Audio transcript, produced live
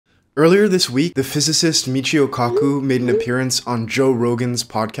Earlier this week, the physicist Michio Kaku made an appearance on Joe Rogan's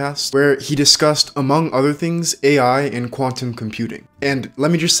podcast, where he discussed, among other things, AI and quantum computing. And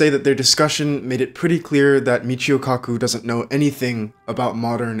let me just say that their discussion made it pretty clear that Michio Kaku doesn't know anything about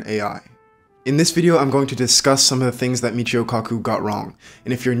modern AI. In this video, I'm going to discuss some of the things that Michio Kaku got wrong.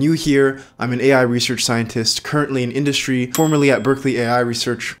 And if you're new here, I'm an AI research scientist currently in industry, formerly at Berkeley AI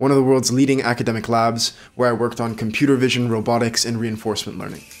Research, one of the world's leading academic labs, where I worked on computer vision, robotics, and reinforcement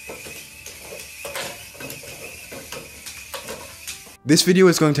learning. This video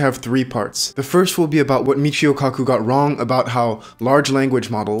is going to have three parts. The first will be about what Michio Kaku got wrong about how large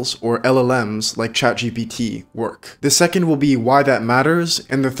language models, or LLMs, like ChatGPT, work. The second will be why that matters,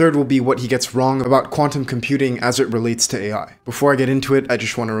 and the third will be what he gets wrong about quantum computing as it relates to AI. Before I get into it, I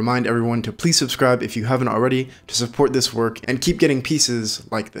just want to remind everyone to please subscribe if you haven't already to support this work and keep getting pieces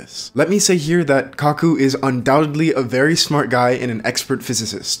like this. Let me say here that Kaku is undoubtedly a very smart guy and an expert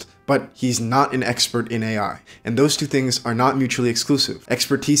physicist. But he's not an expert in AI, and those two things are not mutually exclusive.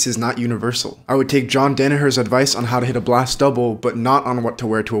 Expertise is not universal. I would take John Danaher's advice on how to hit a blast double, but not on what to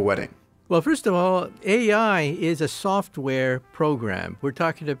wear to a wedding. Well, first of all, AI is a software program. We're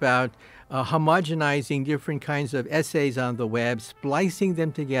talking about homogenizing different kinds of essays on the web, splicing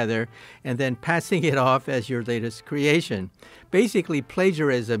them together, and then passing it off as your latest creation. Basically,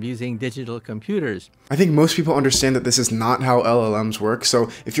 plagiarism using digital computers. I think most people understand that this is not how LLMs work, so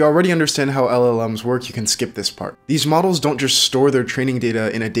if you already understand how LLMs work, you can skip this part. These models don't just store their training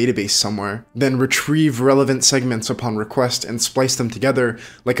data in a database somewhere, then retrieve relevant segments upon request and splice them together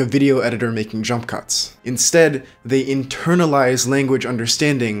like a video editor making jump cuts. Instead, they internalize language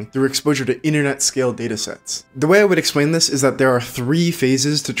understanding through exposure to internet-scale datasets. The way I would explain this is that there are three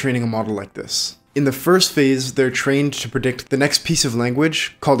phases to training a model like this. In the first phase, they're trained to predict the next piece of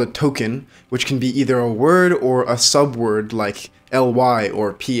language, called a token, which can be either a word or a subword like ly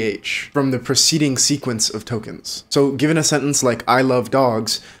or ph, from the preceding sequence of tokens. So given a sentence like I love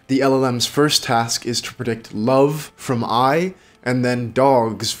dogs, the LLM's first task is to predict love from I, and then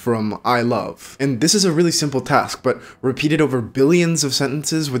dogs from I love. And this is a really simple task, but repeated over billions of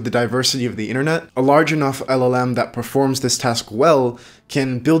sentences with the diversity of the internet, a large enough LLM that performs this task well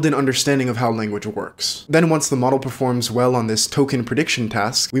can build an understanding of how language works. Then once the model performs well on this token prediction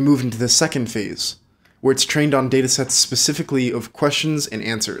task, we move into the second phase, where it's trained on datasets specifically of questions and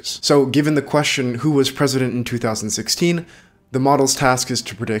answers. So given the question, who was president in 2016, the model's task is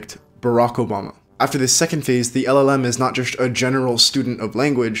to predict Barack Obama. After this second phase, the LLM is not just a general student of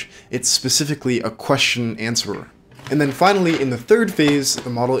language, it's specifically a question answerer. And then finally, in the third phase,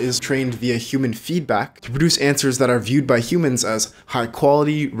 the model is trained via human feedback to produce answers that are viewed by humans as high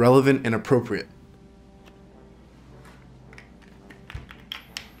quality, relevant, and appropriate.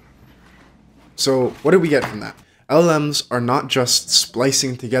 So what did we get from that? LLMs are not just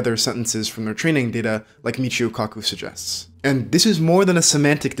splicing together sentences from their training data like Michio Kaku suggests. And this is more than a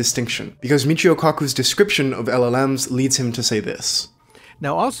semantic distinction, because Michio Kaku's description of LLMs leads him to say this.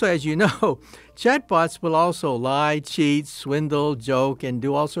 Now also, as you know, chatbots will also lie, cheat, swindle, joke, and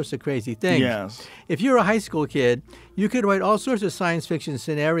do all sorts of crazy things. Yes. If you're a high school kid, you could write all sorts of science fiction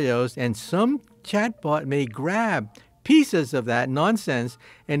scenarios, and some chatbot may grab pieces of that nonsense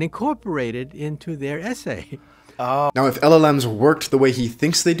and incorporate it into their essay. Now, if LLMs worked the way he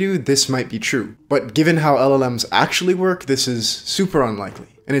thinks they do, this might be true. But given how LLMs actually work, this is super unlikely.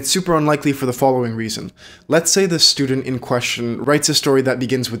 And it's super unlikely for the following reason. Let's say the student in question writes a story that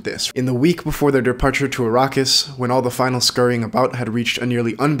begins with this. In the week before their departure to Arrakis, when all the final scurrying about had reached a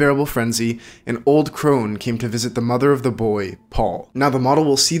nearly unbearable frenzy, an old crone came to visit the mother of the boy, Paul. Now the model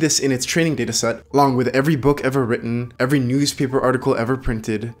will see this in its training dataset, along with every book ever written, every newspaper article ever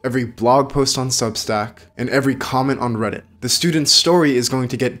printed, every blog post on Substack, and every comment on Reddit. The student's story is going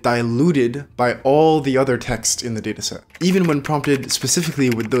to get diluted by all the other text in the dataset, even when prompted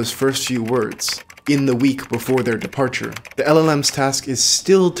specifically with those first few words, in the week before their departure. The LLM's task is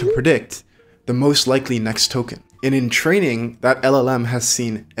still to predict the most likely next token. And in training, that LLM has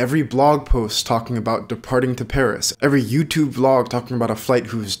seen every blog post talking about departing to Paris, every YouTube vlog talking about a flight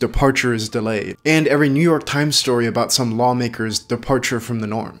whose departure is delayed, and every New York Times story about some lawmaker's departure from the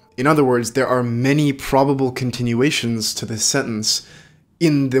norm. In other words, there are many probable continuations to this sentence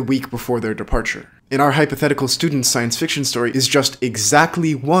in the week before their departure. And our hypothetical student's science fiction story is just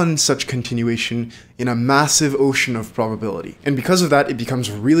exactly one such continuation in a massive ocean of probability. And because of that, it becomes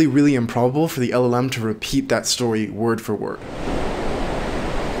really, really improbable for the LLM to repeat that story word for word.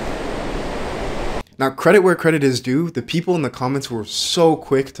 Now, credit where credit is due, the people in the comments were so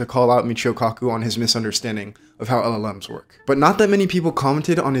quick to call out Michio Kaku on his misunderstanding of how LLMs work. But not that many people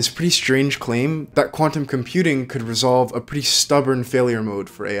commented on his pretty strange claim that quantum computing could resolve a pretty stubborn failure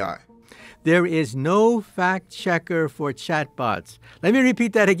mode for AI. There is no fact checker for chatbots. Let me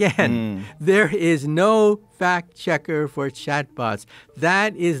repeat that again. There is no fact checker for chatbots.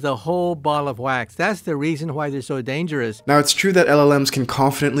 That is the whole ball of wax. That's the reason why they're so dangerous. Now, it's true that LLMs can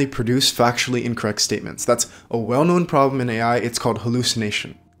confidently produce factually incorrect statements. That's a well-known problem in AI. It's called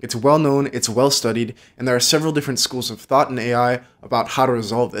hallucination. It's well known, it's well studied, and there are several different schools of thought in AI about how to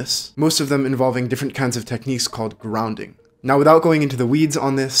resolve this, most of them involving different kinds of techniques called grounding. Now, without going into the weeds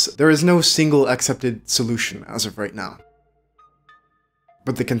on this, there is no single accepted solution as of right now.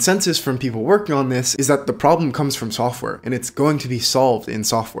 But the consensus from people working on this is that the problem comes from software, and it's going to be solved in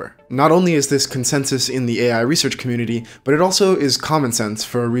software. Not only is this consensus in the AI research community, but it also is common sense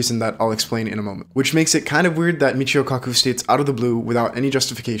for a reason that I'll explain in a moment. Which makes it kind of weird that Michio Kaku states out of the blue, without any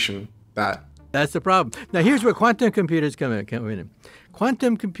justification, that... That's the problem. Now here's where quantum computers come in.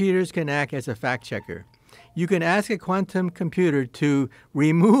 Quantum computers can act as a fact checker. You can ask a quantum computer to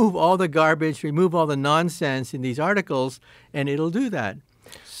remove all the garbage, remove all the nonsense in these articles, and it'll do that.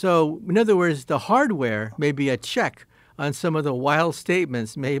 So, in other words, the hardware may be a check on some of the wild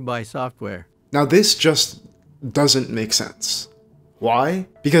statements made by software. Now, this just doesn't make sense. Why?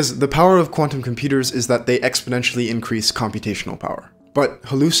 Because the power of quantum computers is that they exponentially increase computational power. But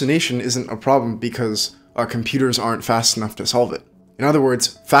hallucination isn't a problem because our computers aren't fast enough to solve it. In other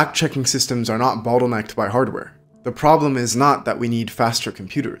words, fact-checking systems are not bottlenecked by hardware. The problem is not that we need faster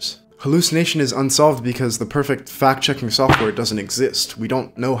computers. Hallucination is unsolved because the perfect fact-checking software doesn't exist. We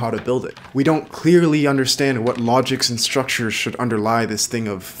don't know how to build it. We don't clearly understand what logics and structures should underlie this thing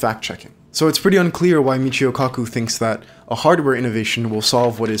of fact-checking. So it's pretty unclear why Michio Kaku thinks that a hardware innovation will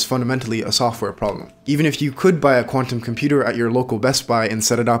solve what is fundamentally a software problem. Even if you could buy a quantum computer at your local Best Buy and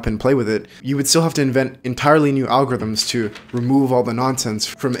set it up and play with it, you would still have to invent entirely new algorithms to remove all the nonsense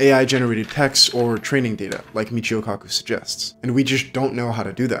from AI-generated text or training data, like Michio Kaku suggests. And we just don't know how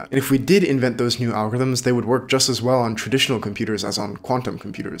to do that. And if we did invent those new algorithms, they would work just as well on traditional computers as on quantum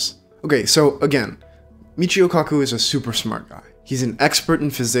computers. Okay, so again, Michio Kaku is a super smart guy. He's an expert in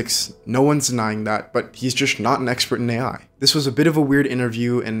physics, no one's denying that, but he's just not an expert in AI. This was a bit of a weird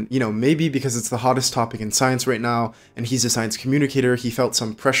interview, and maybe because it's the hottest topic in science right now, and he's a science communicator, he felt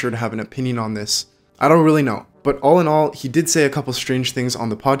some pressure to have an opinion on this. I don't really know. But all in all, he did say a couple strange things on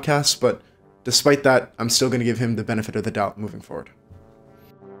the podcast, but despite that, I'm still going to give him the benefit of the doubt moving forward.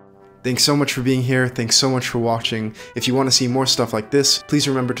 Thanks so much for being here, thanks so much for watching. If you want to see more stuff like this, please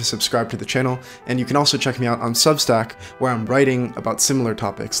remember to subscribe to the channel, and you can also check me out on Substack, where I'm writing about similar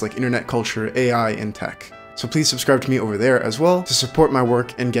topics like internet culture, AI, and tech. So please subscribe to me over there as well to support my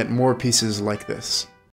work and get more pieces like this.